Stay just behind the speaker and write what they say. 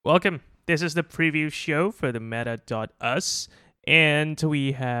Welcome. This is the preview show for the Meta.us, and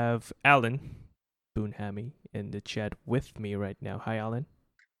we have Alan Boonhammy in the chat with me right now. Hi, Alan.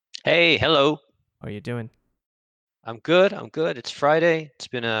 Hey, hello. How are you doing? I'm good. I'm good. It's Friday. It's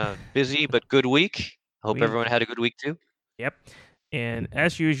been a busy but good week. I hope everyone Week. had a good week too. Yep. And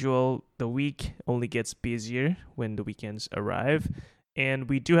as usual, the week only gets busier when the weekends arrive. And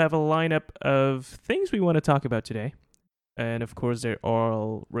we do have a lineup of things we want to talk about today. And of course, they're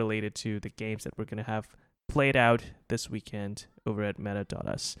all related to the games that we're going to have played out this weekend over at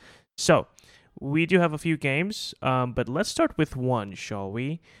Meta.us. So, we do have a few games, but let's start with one, shall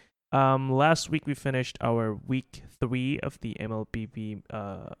we? Last week we finished our week 3 of the MLBB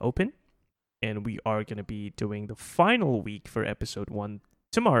Open, and we are going to be doing the final week for episode 1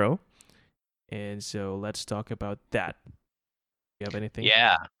 tomorrow. And so let's talk about that. You have anything?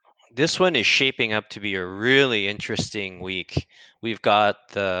 Yeah, this one is shaping up to be a really interesting week. We've got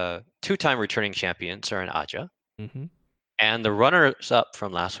the two-time returning champion, Surin Aja, Mm-hmm. and the runners-up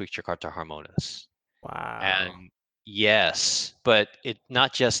from last week, Jakarta Harmonis. Wow. And yes, but it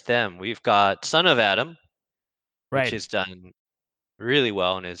not just them. We've got Son of Adam, which Right. has done really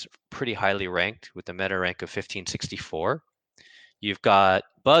well and is pretty highly ranked with a meta rank of 1564. You've got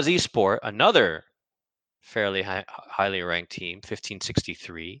Buzz Esport, another fairly highly ranked team,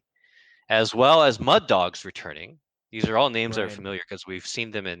 1563, as well as Mud Dogs returning. These are all names that are Right. familiar because we've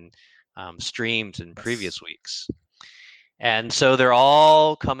seen them in streams in Yes. previous weeks. And so they're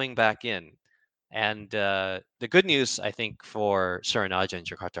all coming back in. And the good news, I think, for Surinaja and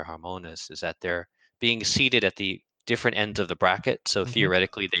Jakarta Harmonis is that they're being seated at the different ends of the bracket. So Mm-hmm.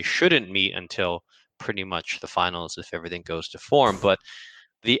 theoretically, they shouldn't meet until pretty much the finals if everything goes to form. But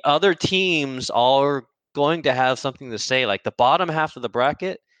the other teams are going to have something to say. Like the bottom half of the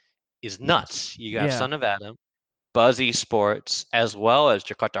bracket is nuts. You got Yeah. Son of Adam, Buzzy Sports, as well as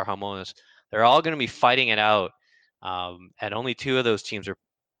Jakarta Harmonis. They're all going to be fighting it out, and only two of those teams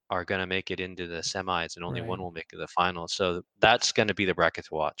are going to make it into the semis, and only Right. one will make it to the finals. So that's going to be the bracket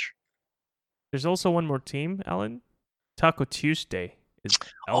to watch. There's also one more team, Alan. Taco Tuesday is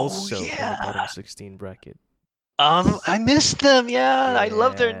Oh also in the bottom yeah. 16 bracket. I missed them. Yeah, I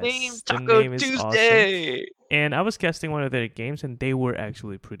love their name, Yes, the Taco name is awesome. Tuesday. And I was casting one of their games, and they were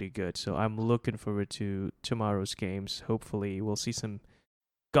actually pretty good. So I'm looking forward to tomorrow's games. Hopefully, we'll see some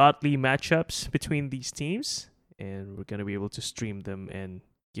godly matchups between these teams, and we're gonna be able to stream them and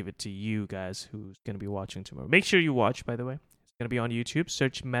give it to you guys who's gonna be watching tomorrow. Make sure you watch, by the way. It's gonna be on YouTube.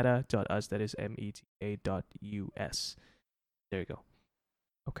 Search meta.us. That is meta.us. There you go.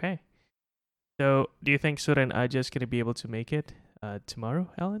 Okay. So, do you think Sura and Aja is going to be able to make it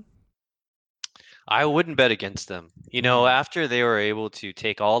tomorrow, Alan? I wouldn't bet against them. Mm. After they were able to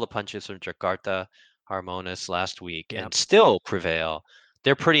take all the punches from Jakarta Harmonis last week Yeah. and still prevail,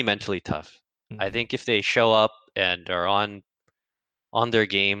 they're pretty mentally tough. I Mm-hmm. think if they show up and are on their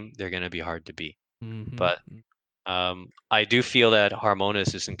game, they're going to be hard to beat. But Mm-hmm. I do feel that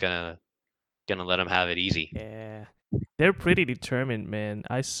Harmonis isn't gonna let them have it easy. Yeah. They're pretty determined, man.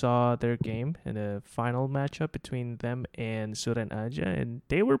 I saw their game in a final matchup between them and Sura and Aja, and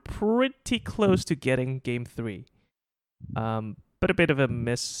they were pretty close to getting game 3. But a bit of a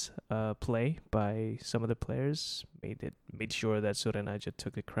miss play by some of the players made sure that Sura and Aja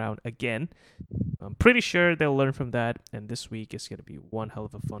took the crown again. I'm pretty sure they'll learn from that, and this week is going to be one hell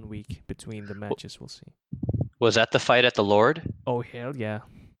of a fun week between the matches. We'll see. Was that the fight at the Lord? Oh hell yeah!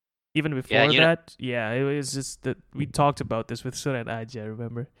 Even Yeah, before that, yeah, it was just that we talked about this with Sura and Aja.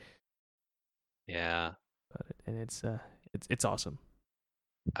 Remember? yeah. And it's awesome.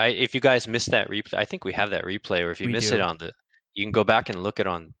 If you guys missed that replay, I think we have that replay. Or if you We miss it do. you can go back and look it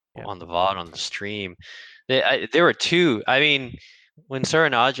Yeah. on the VOD on the stream. There were two. I mean, when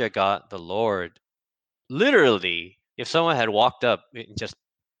Suranaja got the Lord, literally, if someone had walked up and just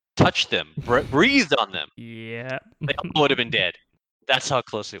touched them, breathed on them, Yeah. they all would have been dead. That's how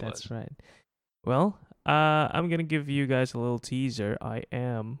close it That's was. right. Well, I'm gonna give you guys a little teaser. I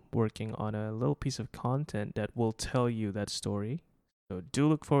am working on a little piece of content that will tell you that story. So do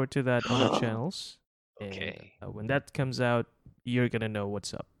look forward to that on our channels. And Okay, when that comes out, you're gonna know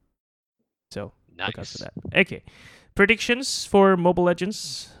what's up. So look out for nice. that. Okay. Predictions for Mobile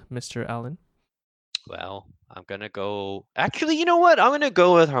Legends, Mr. Allen. Well, I'm gonna go. Actually, you know what? I'm gonna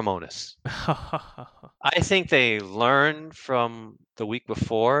go with Harmonis. I think they learned from the week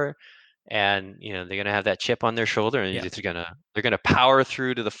before, and they're gonna have that chip on their shoulder, and Yeah. they're gonna power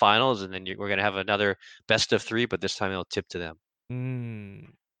through to the finals, and then we're gonna have another best of three, but this time it'll tip to them.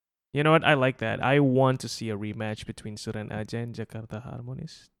 Mm. You know what? I like that. I want to see a rematch between Suran Aja and Jakarta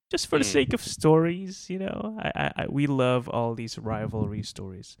Harmonis. just for the sake of stories, we love all these rivalry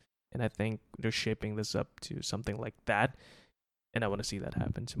stories, and I think they're shaping this up to something like that, and I want to see that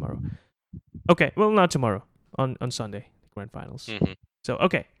happen tomorrow. Okay, well, not tomorrow, on Sunday, the grand finals. Mm-hmm. So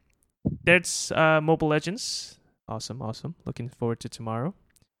okay, that's Mobile Legends. Awesome. Looking forward to tomorrow.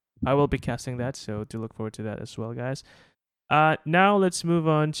 I will be casting that, so do look forward to that as well, guys. Now let's move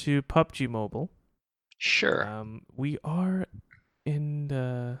on to PUBG Mobile. Sure. We are in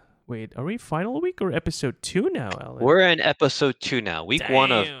the are we final week or episode 2 now, Alan? We're in episode 2 now. Week Damn.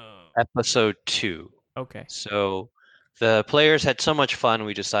 1 of episode 2. Okay. So the players had so much fun,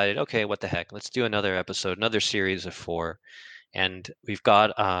 we decided, okay, what the heck? Let's do another episode, another series of 4. And we've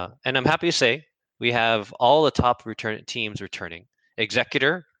got, and I'm happy to say, we have all the top teams returning.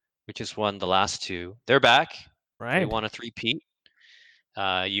 Executor, which has won the last 2, they're back. Right. They won a 3-peat.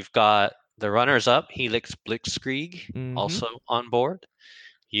 You've got the runners-up, Helix Blitzkrieg, also on board.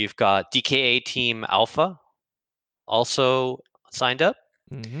 You've got DKA Team Alpha, also signed up.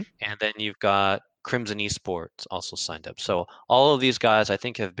 Mm-hmm. And then you've got Crimson Esports also signed up. So all of these guys, I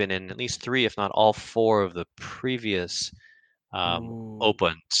think, have been in at least 3, if not all 4 of the previous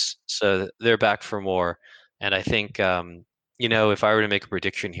opens. So they're back for more. And I think, if I were to make a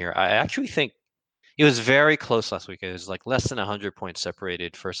prediction here, I actually think it was very close last week. It was like less than 100 points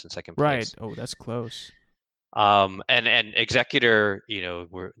separated first and second place. Right. Oh, that's close. And Executor,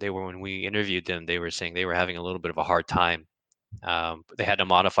 they were when we interviewed them, they were saying they were having a little bit of a hard time. They had to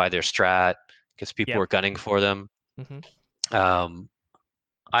modify their strat because people were gunning for them. Mm-hmm.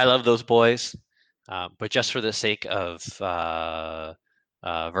 I love those boys, but just for the sake of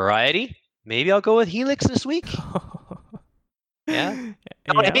variety, maybe I'll go with Helix this week. Yeah.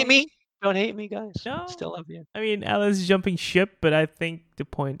 Don't hate me. Don't hate me, guys. No. Still love you. I mean, Alan's jumping ship, but I think the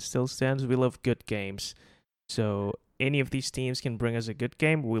point still stands. We love good games. So any of these teams can bring us a good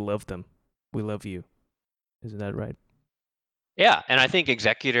game. We love them. We love you. Isn't that right? Yeah, and I think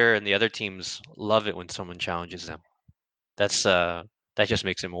Executor and the other teams love it when someone challenges them. That's that just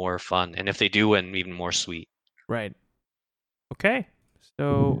makes it more fun. And if they do win, even more sweet. Right. Okay.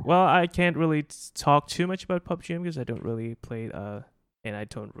 So, well, I can't really talk too much about PUBG because I don't really play and I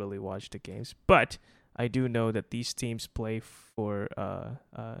don't really watch the games. But I do know that these teams play for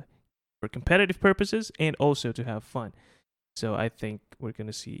competitive purposes and also to have fun. So I think we're going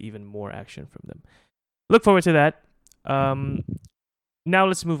to see even more action from them. Look forward to that. Now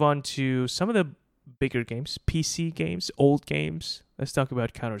let's move on to some of the bigger games, PC games, old games. Let's talk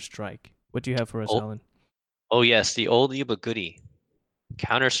about Counter-Strike. What do you have for us, Alan? Oh, yes, the oldie but goodie.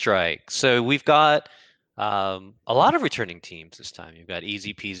 Counter-Strike. So we've got a lot of returning teams this time. You've got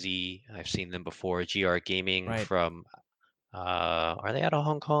Easy Peasy. I've seen them before. GR Gaming from, are they out of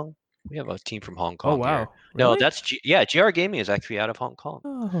Hong Kong? We have a team from Hong Kong. Oh, wow. Here. Really? No, that's, GR Gaming is actually out of Hong Kong.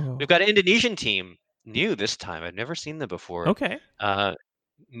 Oh. We've got an Indonesian team, new this time. I've never seen them before. Okay.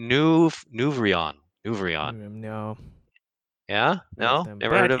 Nuvrion. No. Yeah? No?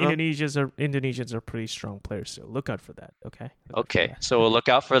 Never heard of them? Indonesians are pretty strong players, so look out for that, okay? Okay, so we'll look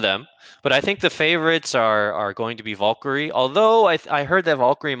out for them. But I think the favorites are going to be Valkyrie, although I heard that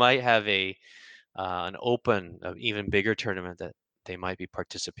Valkyrie might have an open, even bigger tournament that they might be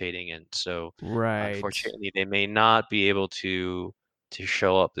participating in. So unfortunately, they may not be able to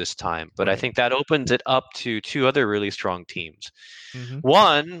show up this time. But I think that opens it up to 2 other really strong teams. Mm-hmm.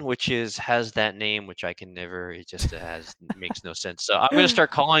 One, which has that name, which I can never, makes no sense. So I'm going to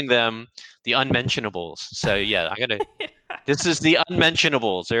start calling them the Unmentionables. So yeah, this is the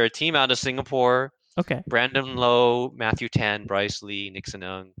Unmentionables. They're a team out of Singapore. Okay. Brandon Lowe, Matthew Tan, Bryce Lee, Nixon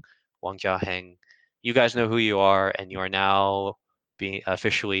Ng, Wang Jiaheng. You guys know who you are, and you are now being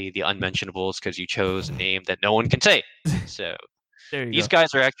officially the Unmentionables because you chose a name that no one can say. So these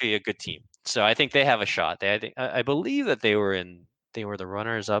guys are actually a good team. So I think they have a shot. I believe that they were the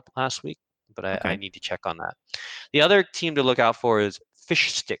runners up last week, but I need to check on that. The other team to look out for is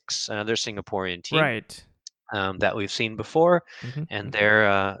Fish Sticks, another Singaporean team. Right. That we've seen before, and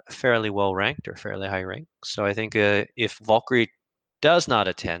they're fairly well ranked or fairly high ranked. So I think if Valkyrie does not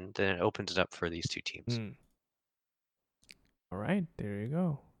attend, then it opens it up for these 2 teams. All right, there you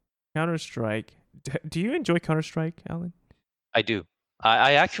go. Counter-Strike. Do you enjoy Counter-Strike, Alan? I do.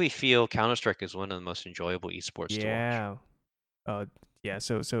 I actually feel Counter-Strike is one of the most enjoyable esports to watch. Yeah.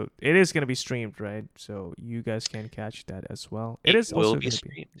 So it is going to be streamed, right? So you guys can catch that as well. It is also going to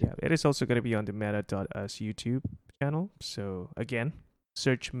be. Yeah, it is also going to be on the Meta.us YouTube channel. So again,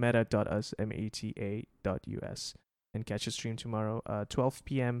 search Meta.us META.us and catch the stream tomorrow, 12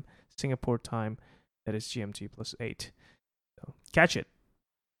 p.m. Singapore time. That is GMT +8. So catch it.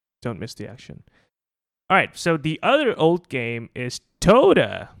 Don't miss the action. All right, so the other old game is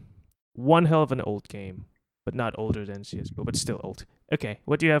Dota. one hell of an old game, but not older than CS:GO, but still old. Okay,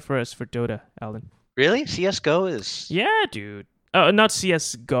 what do you have for us for Dota, Alan? Really? CS:GO is Yeah, dude. Not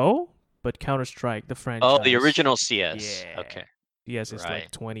CS:GO, but Counter Strike, the the franchise. original CS. Yeah. Okay. CS is Right.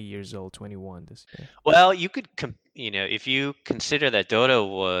 like 20 years old, 21 this year. Well, you could if you consider that Dota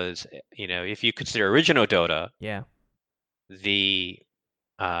was, if you consider original Dota Yeah. the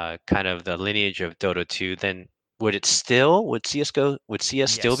kind of the lineage of Dota 2, then would CS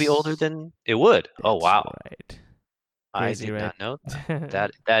still be older Yes. than it would? Oh That's wow. right. I Crazy, did right? not know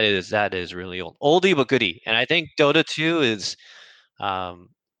that. That is really old. Oldie but goodie. And I think Dota 2 is um,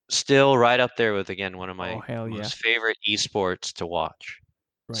 still right up there with, again, one of Oh, my hell yeah. most favorite esports to watch.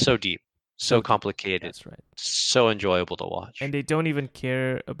 Right. So deep, so So deep. complicated, That's right. so enjoyable to watch. And they don't even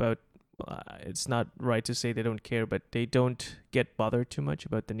care about. It's not right to say they don't care, but they don't get bothered too much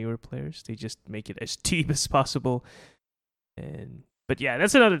about the newer players. They just make it as cheap as possible. But yeah,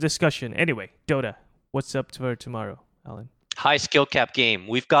 that's another discussion. Anyway, Dota, what's up for tomorrow, Alan? High skill cap game.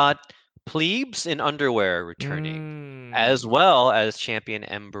 We've got Plebes in Underwear returning, as well as champion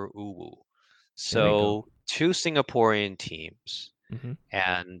Ember Uwu. There we go. So 2 Singaporean teams. Mm-hmm.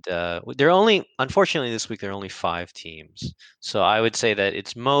 And unfortunately, this week there are only 5 teams. So I would say that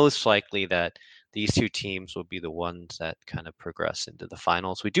it's most likely that these 2 teams will be the ones that kind of progress into the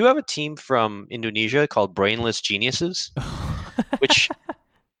finals. We do have a team from Indonesia called Brainless Geniuses, which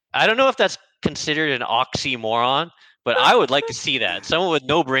I don't know if that's considered an oxymoron, but I would like to see that. Someone with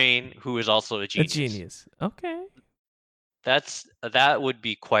no brain who is also a A genius. genius. Okay. That would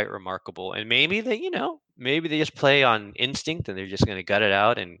be quite remarkable. And maybe they just play on instinct and they're just going to gut it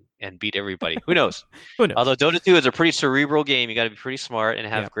out and beat everybody. Who knows? Who knows? Although Dota 2 is a pretty cerebral game, you got to be pretty smart and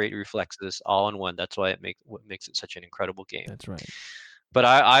have Yeah. great reflexes all in one. That's why what makes it such an incredible game. That's right. But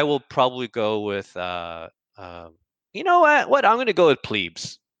I will probably go with you know what? I'm going to go with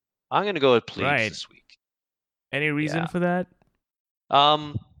Plebes. I'm going to go with Plebes Right. this week. Any reason for that?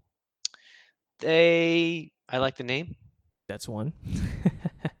 I like the name. That's one.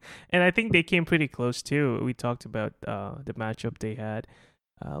 And I think they came pretty close too. We talked about the matchup they had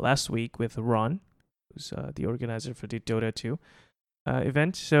last week with Ron, who's the organizer for the Dota 2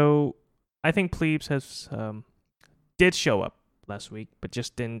 event. So I think Plebes did show up last week, but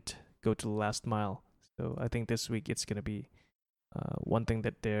just didn't go to the last mile. So I think this week it's going to be one thing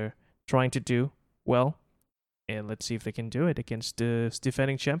that they're trying to do well. And let's see if they can do it against the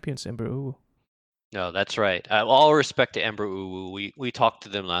defending champions, Ember Uwu. No, that's right. All respect to Ember Uwu. We talked to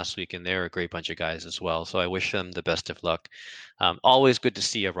them last week, and they're a great bunch of guys as well. So I wish them the best of luck. Always good to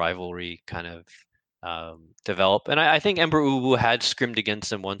see a rivalry kind of develop. And I think Ember Uwu had scrimmed against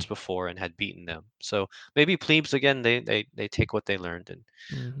them once before and had beaten them. So maybe Plebes again. They take what they learned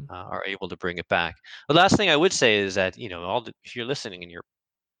and are able to bring it back. The last thing I would say is that if you're listening and you're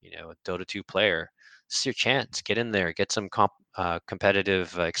a Dota 2 player, this is your chance. Get in there, get some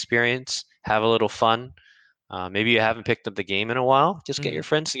competitive experience, have a little fun. Maybe you haven't picked up the game in a while. Just get your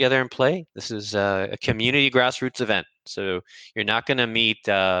friends together and play. This is a community grassroots event, so you're not going to meet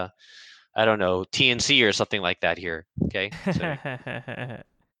I don't know, TNC or something like that here. Okay. So,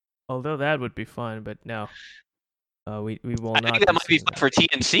 although that would be fun, but no, we will not. I think that might be fun for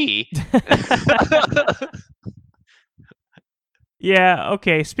TNC. Yeah.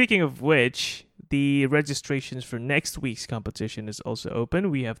 Okay. Speaking of which, the registrations for next week's competition is also open.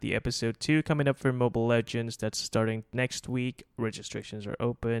 We have the episode 2 coming up for Mobile Legends. That's starting next week. Registrations are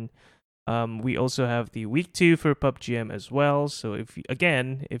open. We also have the week 2 for PUBGM as well. So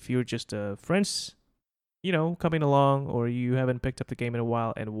if you're just friends, coming along, or you haven't picked up the game in a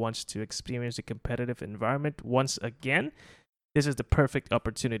while and wants to experience a competitive environment once again, this is the perfect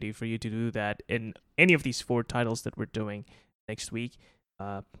opportunity for you to do that in any of these 4 titles that we're doing next week.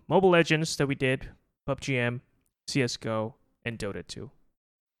 Mobile Legends that we did, PUBGM, CS:GO, and Dota 2.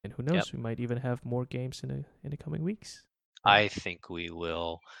 And who knows, we might even have more games in the coming weeks. I think we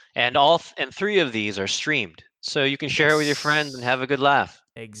will. And 3 of these are streamed. So you can share it with your friends and have a good laugh.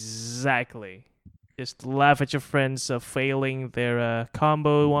 Exactly. Just laugh at your friends failing their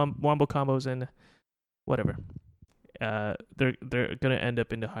wombo combos and whatever. They're going to end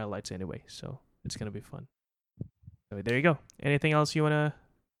up in the highlights anyway, so it's going to be fun. So there you go. Anything else you want to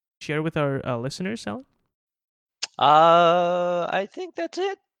share with our listeners, Alan? I think that's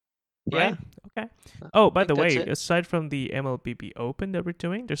it. Right? Yeah. Okay. Oh, by the way, aside from the MLBB Open that we're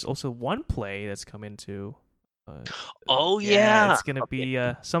doing, there's also one play that's come into. It's gonna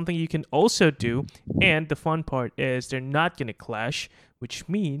be something you can also do, and the fun part is they're not gonna clash, which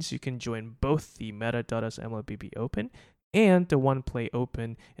means you can join both the Metadata's MLBB Open and the One Play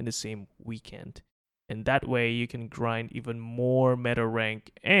Open in the same weekend. and that way you can grind even more meta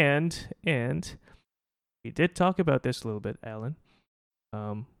rank. And we did talk about this a little bit, Alan.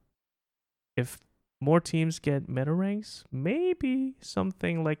 If more teams get meta ranks, maybe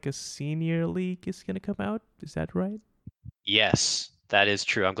something like a senior league is gonna come out. Is that right? Yes, that is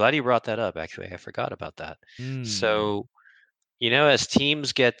true. I'm glad you brought that up, actually. I forgot about that. Hmm. So, as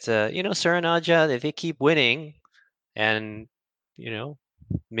teams get, Suranaja, if they keep winning and, you know,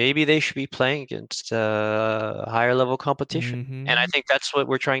 maybe they should be playing against higher level competition. And I Mm-hmm. think that's what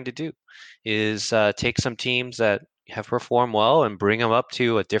we're trying to do is take some teams that have performed well and bring them up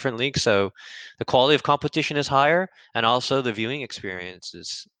to a different league. So the quality of competition is higher and also the viewing experience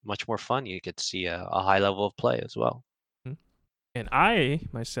is much more fun. You get to see a high level of play as well. And I,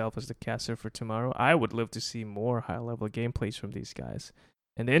 myself, as the caster for tomorrow, I would love to see more high level gameplays from these guys.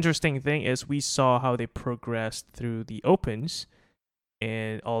 And the interesting thing is, we saw how they progressed through the opens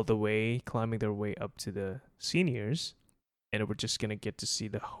and all the way climbing their way up to the seniors. And we're just going to get to see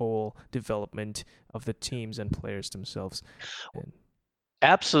the whole development of the teams and players themselves. And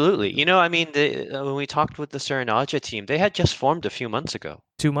Absolutely. I mean, when we talked with the Suranaja team, they had just formed a few months ago.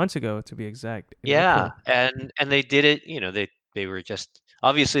 2 months ago, to be exact, in Yeah, April. and they did it, they were just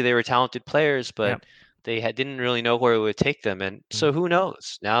obviously they were talented players, Yep. but they didn't really know where it would take them. And so who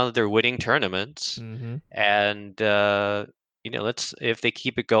knows? Now they're winning tournaments Mm-hmm. and let's if they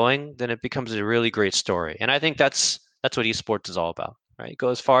keep it going, then it becomes a really great story. And I think that's what esports is all about, right? Go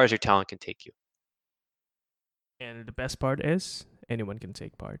as far as your talent can take you. And the best part is, anyone can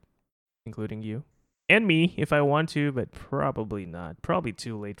take part, including you and me if I want to, but probably not. Probably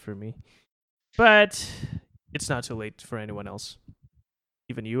too late for me. But it's not too late for anyone else,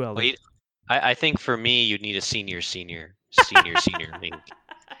 even you, Well, Ellen. I think for me, you'd need a senior league.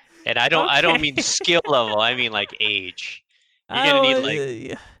 And I don't mean Okay. skill level, I mean like age. You're gonna Oh, need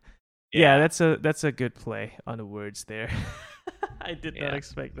like yeah, yeah. that's a good play on the words there. I did not Yeah.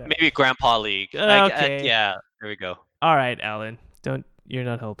 expect that. Maybe Grandpa League. Okay. Yeah, there we go. All right, Alan. Don't You're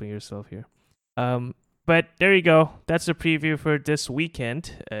not helping yourself here. But there you go. That's a preview for this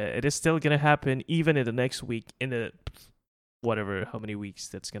weekend. It is still gonna happen even in the next week, in the whatever how many weeks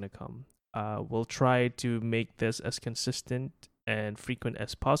that's gonna come. We'll try to make this as consistent and frequent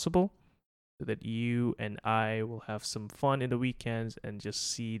as possible, so that you and I will have some fun in the weekends and just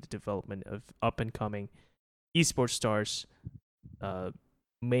see the development of up and coming esports stars,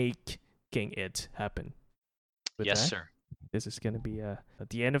 making it happen. With Yes, that, sir. this is going to be at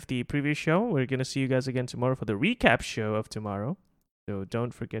the end of the previous show. We're going to see you guys again tomorrow for the recap show of tomorrow. So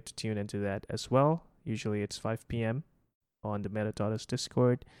don't forget to tune into that as well. Usually it's 5 p.m. on the Metadatas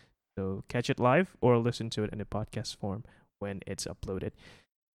Discord. So catch it live or listen to it in a podcast form when it's uploaded.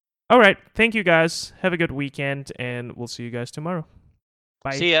 All right. Thank you guys. Have a good weekend, and we'll see you guys tomorrow.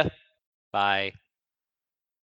 Bye. See ya. Bye.